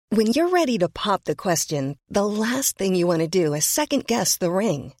When you're ready to pop the question, the last thing you want to do is second-guess the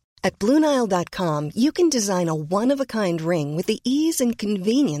ring. At BlueNile.com, you can design a one-of-a-kind ring with the ease and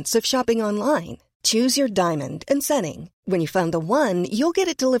convenience of shopping online. Choose your diamond and setting. When you find the one, you'll get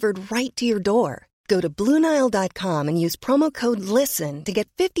it delivered right to your door. Go to BlueNile.com and use promo code LISTEN to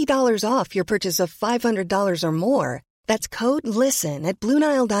get $50 off your purchase of $500 or more. That's code LISTEN at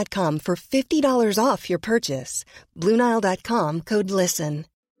BlueNile.com for $50 off your purchase. BlueNile.com, code LISTEN.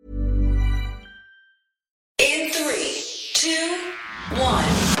 In 3, 2, 1.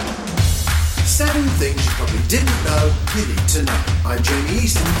 7 things you probably didn't know you need to know. I'm Jamie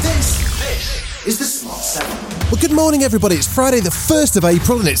East, and this is the Smart 7. Well, good morning, everybody. It's Friday, the 1st of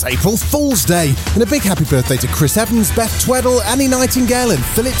April, and it's April Fool's Day. And a big happy birthday to Chris Evans, Beth Tweddle, Annie Nightingale, and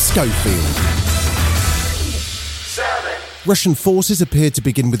Philip Schofield. Russian forces appeared to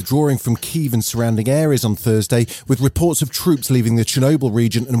begin withdrawing from Kyiv and surrounding areas on Thursday, with reports of troops leaving the Chernobyl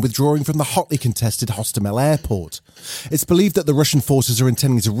region and withdrawing from the hotly contested Hostomel airport. It's believed that the Russian forces are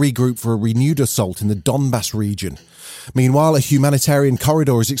intending to regroup for a renewed assault in the Donbass region. Meanwhile, a humanitarian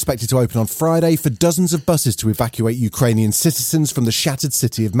corridor is expected to open on Friday for dozens of buses to evacuate Ukrainian citizens from the shattered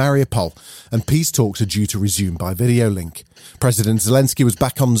city of Mariupol, and peace talks are due to resume by video link. President Zelensky was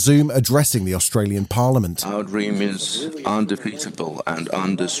back on Zoom addressing the Australian Parliament. Our dream is undefeatable and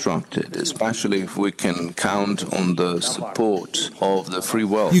undestructed, especially if we can count on the support of the free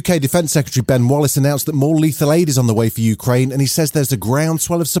world. UK Defence Secretary Ben Wallace announced that more lethal aid is on the way for Ukraine, and he says there's a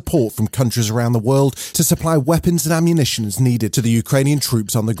groundswell of support from countries around the world to supply weapons and ammunition as needed to the Ukrainian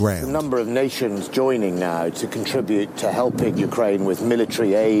troops on the ground. The number of nations joining now to contribute to helping Ukraine with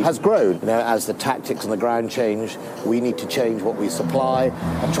military aid has grown. As the tactics on the ground change, we need to change what we supply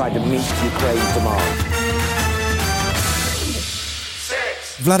and try to meet Ukraine's demand.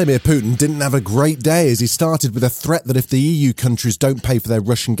 Vladimir Putin didn't have a great day as he started with a threat that if the EU countries don't pay for their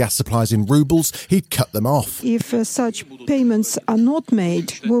Russian gas supplies in rubles, he'd cut them off. If such payments are not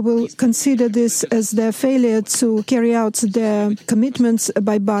made, we will consider this as their failure to carry out their commitments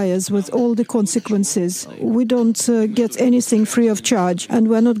by buyers with all the consequences. We don't get anything free of charge, and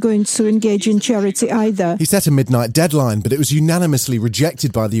we're not going to engage in charity either. He set a midnight deadline, but it was unanimously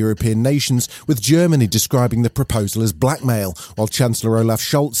rejected by the European nations, with Germany describing the proposal as blackmail, while Chancellor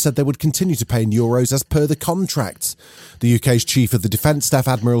Olaf Scholz said they would continue to pay in euros as per the contracts. The UK's Chief of the Defence Staff,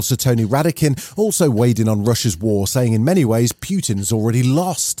 Admiral Sir Tony Radakin, also weighed in on Russia's war, saying in many ways Putin's already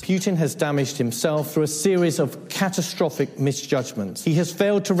lost. Putin has damaged himself through a series of catastrophic misjudgments. He has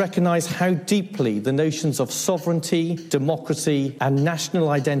failed to recognise how deeply the notions of sovereignty, democracy and national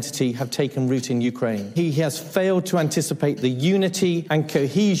identity have taken root in Ukraine. He has failed to anticipate the unity and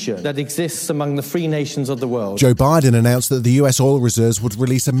cohesion that exists among the free nations of the world. Joe Biden announced that the US oil reserves would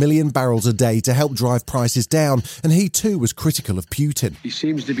release 1 million barrels a day to help drive prices down, and he too was critical of Putin. He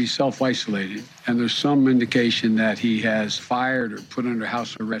seems to be self-isolated, and there's some indication that he has fired or put under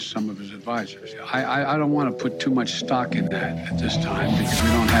house arrest some of his advisors. I don't want to put too much stock in that at this time because we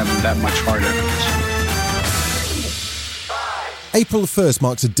don't have that much hard evidence. April 1st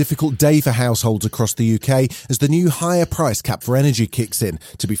marks a difficult day for households across the UK as the new higher price cap for energy kicks in,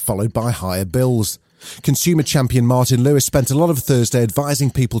 to be followed by higher bills. Consumer champion Martin Lewis spent a lot of Thursday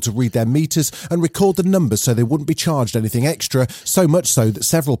advising people to read their meters and record the numbers so they wouldn't be charged anything extra, so much so that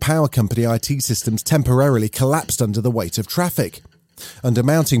several power company IT systems temporarily collapsed under the weight of traffic. Under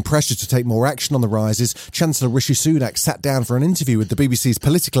mounting pressure to take more action on the rises, Chancellor Rishi Sunak sat down for an interview with the BBC's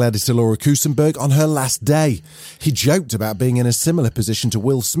political editor Laura Kusenberg on her last day. He joked about being in a similar position to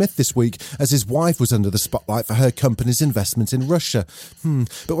Will Smith this week, as his wife was under the spotlight for her company's investment in Russia.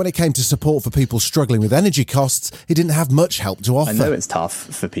 But when it came to support for people struggling with energy costs, he didn't have much help to offer. I know it's tough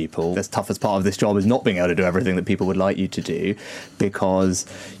for people. The toughest part of this job is not being able to do everything that people would like you to do, because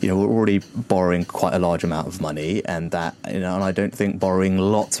we're already borrowing quite a large amount of money, and that and I don't think borrowing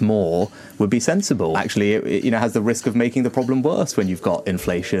lots more would be sensible. Actually, it has the risk of making the problem worse when you've got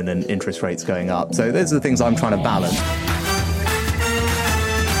inflation and interest rates going up. So those are the things I'm trying to balance.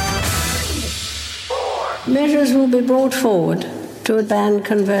 Measures will be brought forward to ban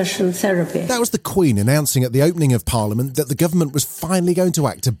conversion therapy. That was the Queen announcing at the opening of Parliament that the government was finally going to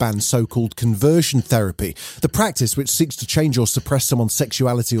act to ban so-called conversion therapy. The practice, which seeks to change or suppress someone's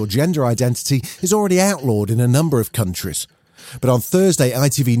sexuality or gender identity, is already outlawed in a number of countries. But on Thursday,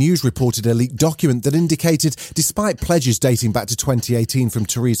 ITV News reported a leaked document that indicated, despite pledges dating back to 2018 from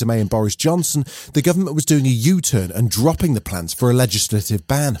Theresa May and Boris Johnson, the government was doing a U-turn and dropping the plans for a legislative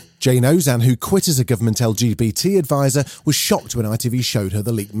ban. Jane Ozan, who quit as a government LGBT advisor, was shocked when ITV showed her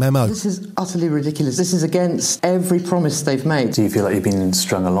the leaked memo. This is utterly ridiculous. This is against every promise they've made. Do you feel like you've been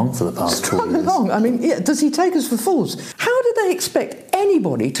strung along for the past 2 years? Strung along? I mean, does he take us for fools? How did they expect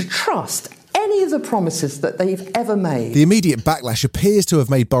anybody to trust any of the promises that they've ever made? The immediate backlash appears to have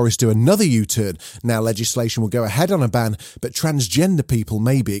made Boris do another U-turn. Now legislation will go ahead on a ban, but transgender people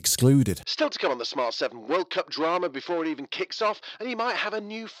may be excluded. Still to come on the Smart 7 World Cup drama before it even kicks off, and you might have a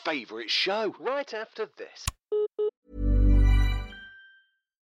new favourite show right after this.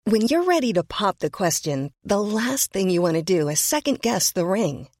 When you're ready to pop the question, the last thing you want to do is second-guess the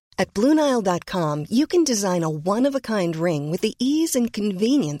ring. At BlueNile.com, you can design a one-of-a-kind ring with the ease and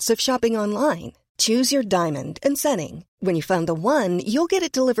convenience of shopping online. Choose your diamond and setting. When you find the one, you'll get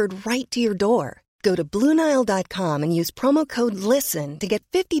it delivered right to your door. Go to BlueNile.com and use promo code LISTEN to get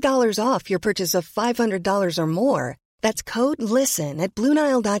 $50 off your purchase of $500 or more. That's code LISTEN at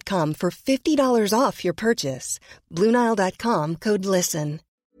BlueNile.com for $50 off your purchase. BlueNile.com, code LISTEN.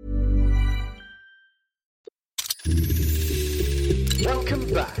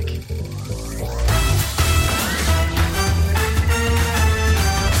 Welcome back.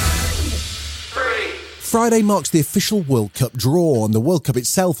 Friday marks the official World Cup draw, and the World Cup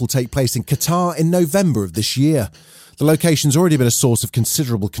itself will take place in Qatar in November of this year. The location's already been a source of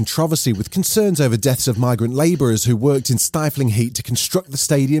considerable controversy, with concerns over deaths of migrant labourers who worked in stifling heat to construct the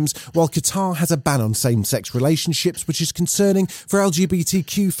stadiums, while Qatar has a ban on same-sex relationships, which is concerning for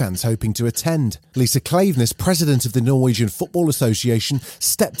LGBTQ fans hoping to attend. Lisa Klaveness, president of the Norwegian Football Association,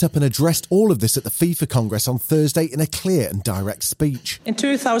 stepped up and addressed all of this at the FIFA Congress on Thursday in a clear and direct speech. In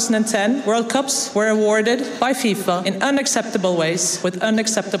 2010, World Cups were awarded by FIFA in unacceptable ways with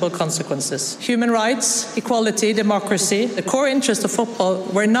unacceptable consequences. Human rights, equality, democracy, the core interests of football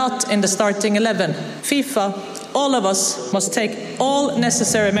were not in the starting 11. FIFA, all of us, must take all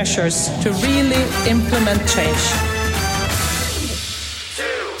necessary measures to really implement change.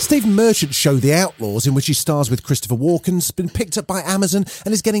 Stephen Merchant's show The Outlaws, in which he stars with Christopher Walken, has been picked up by Amazon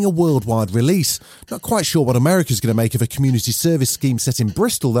and is getting a worldwide release. Not quite sure what America's going to make of a community service scheme set in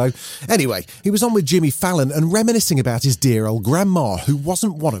Bristol, though. Anyway, he was on with Jimmy Fallon and reminiscing about his dear old grandma, who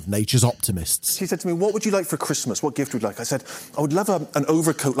wasn't one of nature's optimists. She said to me, "What would you like for Christmas? What gift would you like?" I said, "I would love an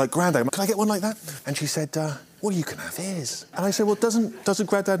overcoat like Grandad. Can I get one like that?" And she said, "Well, you can have his." And I said, "Well, doesn't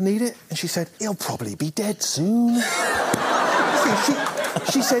Grandad need it?" And she said, "He'll probably be dead soon."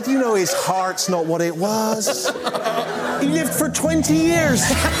 She said, "You know, his heart's not what it was. He lived for 20 years.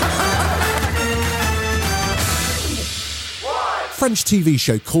 French TV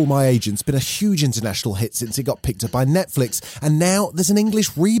show Call My Agent's been a huge international hit since it got picked up by Netflix, and now there's an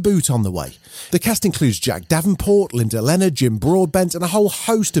English reboot on the way. The cast includes Jack Davenport, Linda Leonard, Jim Broadbent, and a whole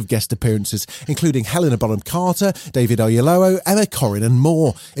host of guest appearances, including Helena Bonham Carter, David Oyelowo, Emma Corrin, and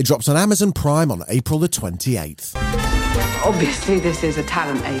more. It drops on Amazon Prime on April the 28th. Obviously, this is a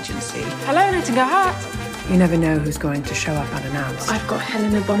talent agency. Hello, Nightingale Hat. You never know who's going to show up unannounced. I've got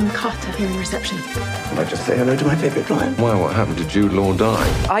Helena Bonham Carter here in reception. Can I just say hello to my favourite client? Why, what happened? Did Jude Law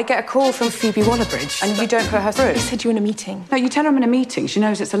die? I get a call from Phoebe Waller-Bridge, and you don't put her through. You said you were in a meeting. No, you tell her I'm in a meeting. She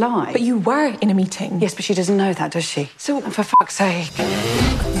knows it's a lie. But you were in a meeting. Yes, but she doesn't know that, does she? So, for fuck's sake.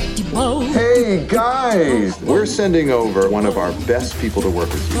 Hey, guys! We're sending over one of our best people to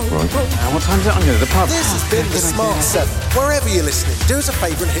work with you. Right. What time is it? I'm going to the pub. This has been the Smart 7. Wherever you're listening, do us a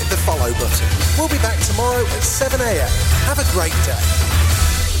favour and hit the follow button. We'll be back tomorrow at 7 a.m. Have a great day.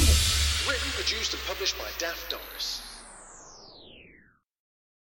 Written, produced and published by Daft Doris.